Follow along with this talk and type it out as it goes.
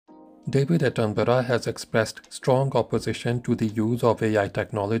David Attenborough has expressed strong opposition to the use of AI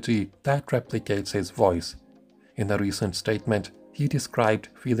technology that replicates his voice. In a recent statement, he described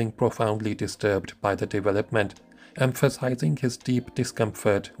feeling profoundly disturbed by the development, emphasizing his deep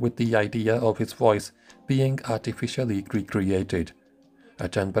discomfort with the idea of his voice being artificially recreated.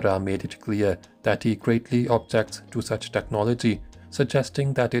 Attenborough made it clear that he greatly objects to such technology,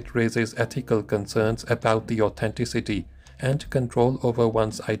 suggesting that it raises ethical concerns about the authenticity and control over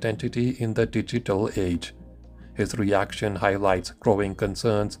one's identity in the digital age. His reaction highlights growing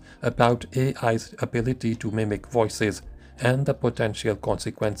concerns about AI's ability to mimic voices and the potential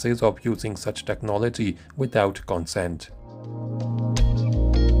consequences of using such technology without consent.